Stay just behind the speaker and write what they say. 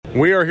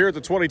We are here at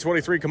the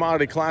 2023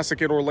 Commodity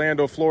Classic in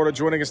Orlando, Florida.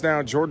 Joining us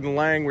now, Jordan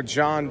Lang with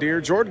John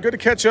Deere. Jordan, good to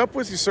catch up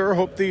with you, sir.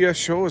 Hope the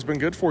show has been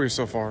good for you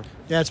so far.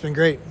 Yeah, it's been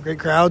great. Great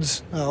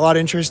crowds. A lot of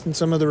interest in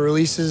some of the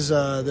releases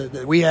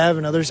that we have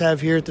and others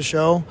have here at the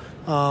show.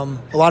 A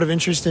lot of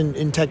interest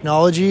in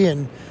technology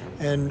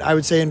and I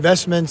would say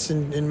investments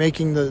in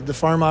making the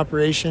farm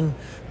operation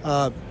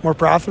more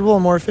profitable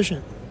and more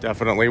efficient.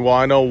 Definitely. Well,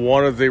 I know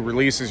one of the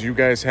releases you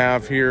guys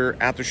have here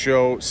at the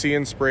show, See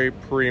 & Spray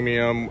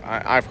Premium.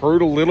 I've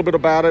heard a little bit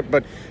about it,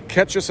 but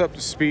catch us up to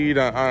speed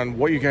on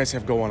what you guys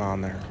have going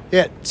on there.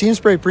 Yeah, See &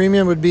 Spray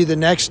Premium would be the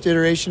next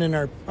iteration in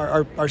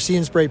our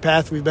See & Spray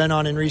path we've been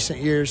on in recent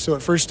years. So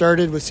it first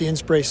started with See &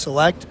 Spray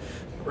Select,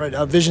 right,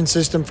 a vision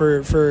system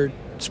for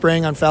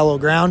spraying on fallow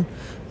ground.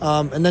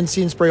 And then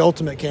See & Spray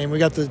Ultimate came. We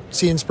got the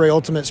See & Spray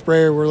Ultimate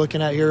sprayer we're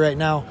looking at here right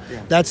now.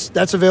 Yeah.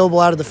 That's available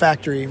out of the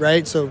factory,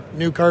 right? So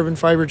new carbon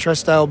fiber truss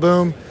style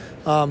boom,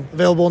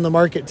 available in the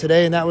market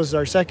today, and that was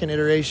our second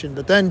iteration.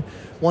 But then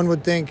one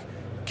would think,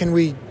 can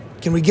we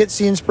get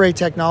See & Spray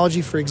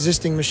technology for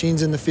existing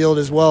machines in the field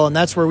as well? And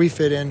that's where we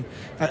fit in.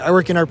 I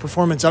work in our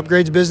performance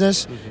upgrades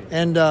business,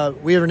 and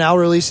we are now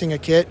releasing a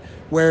kit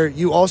where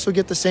you also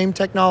get the same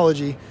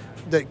technology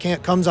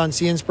that comes on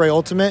See & Spray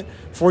Ultimate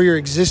for your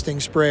existing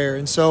sprayer.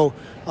 And so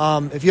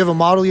if you have a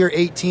model year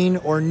 18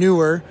 or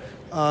newer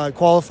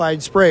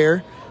qualified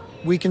sprayer,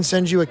 we can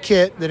send you a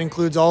kit that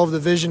includes all of the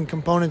vision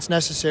components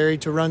necessary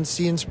to run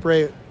See &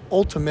 Spray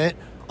Ultimate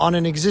on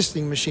an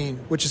existing machine,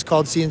 which is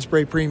called See &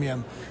 Spray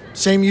Premium.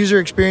 Same user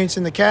experience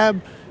in the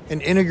cab,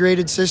 an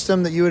integrated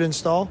system that you would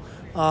install,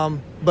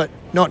 but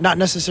not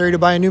necessary to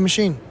buy a new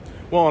machine.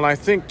 Well, and I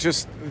think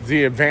just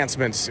the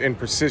advancements in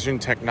precision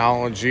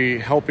technology,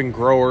 helping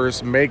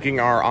growers, making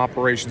our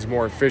operations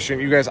more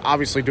efficient. You guys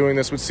obviously doing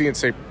this with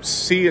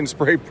See &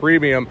 Spray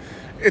Premium.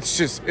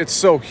 It's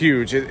so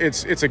huge.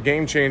 It's a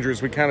game changer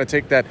as we kind of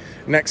take that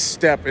next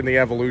step in the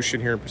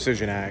evolution here in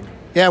precision ag.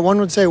 Yeah, one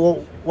would say,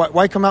 well,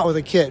 why come out with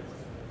a kit?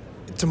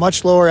 It's a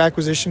much lower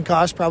acquisition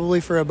cost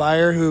probably for a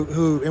buyer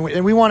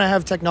and we want to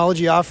have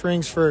technology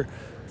offerings for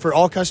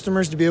all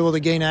customers to be able to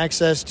gain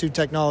access to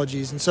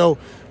technologies. And so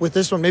with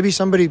this one, maybe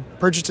somebody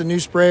purchased a new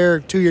sprayer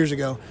 2 years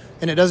ago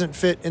and it doesn't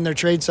fit in their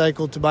trade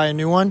cycle to buy a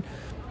new one.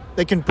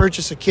 They can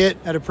purchase a kit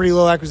at a pretty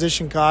low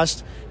acquisition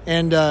cost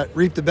and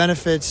reap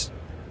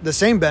the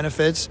same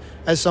benefits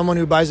as someone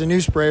who buys a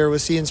new sprayer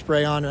with See &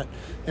 Spray on it.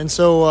 And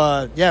so,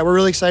 we're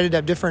really excited to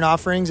have different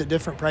offerings at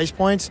different price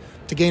points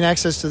to gain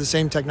access to the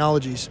same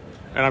technologies.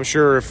 And I'm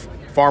sure if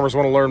farmers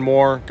want to learn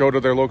more, go to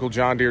their local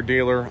John Deere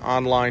dealer,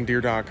 online,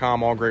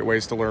 Deere.com, all great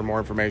ways to learn more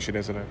information,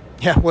 isn't it?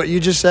 Yeah, what you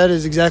just said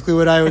is exactly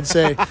what I would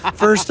say.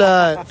 First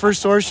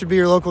source should be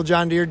your local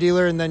John Deere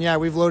dealer, and then,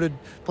 we've loaded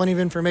plenty of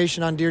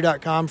information on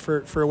Deere.com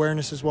for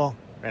awareness as well.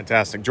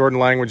 Fantastic. Jordan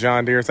Lang with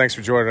John Deere, thanks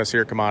for joining us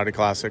here at Commodity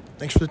Classic.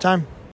 Thanks for the time.